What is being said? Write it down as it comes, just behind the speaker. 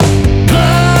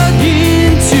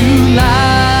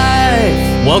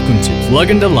Welcome to Plug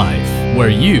into Life, where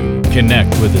you connect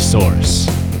with the source.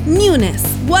 Newness.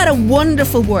 What a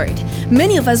wonderful word.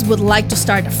 Many of us would like to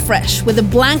start afresh with a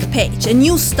blank page, a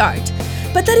new start.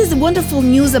 But that is the wonderful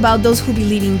news about those who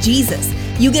believe in Jesus.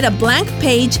 You get a blank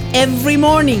page every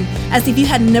morning, as if you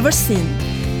had never sinned.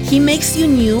 He makes you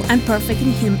new and perfect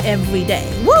in Him every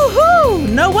day. Woohoo!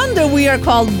 No wonder we are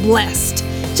called blessed.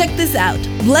 Check this out.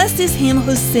 Blessed is him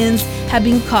whose sins have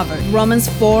been covered. Romans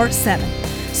 4:7.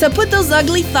 So put those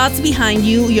ugly thoughts behind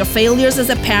you, your failures as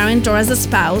a parent or as a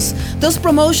spouse, those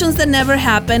promotions that never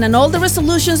happen, and all the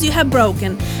resolutions you have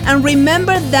broken. And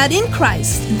remember that in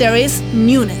Christ there is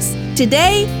newness,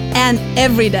 today and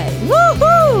every day.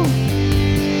 Woohoo!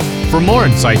 For more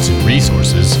insights and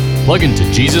resources, plug into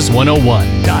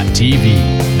Jesus101.tv.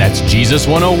 That's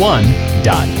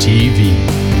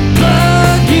Jesus101.tv.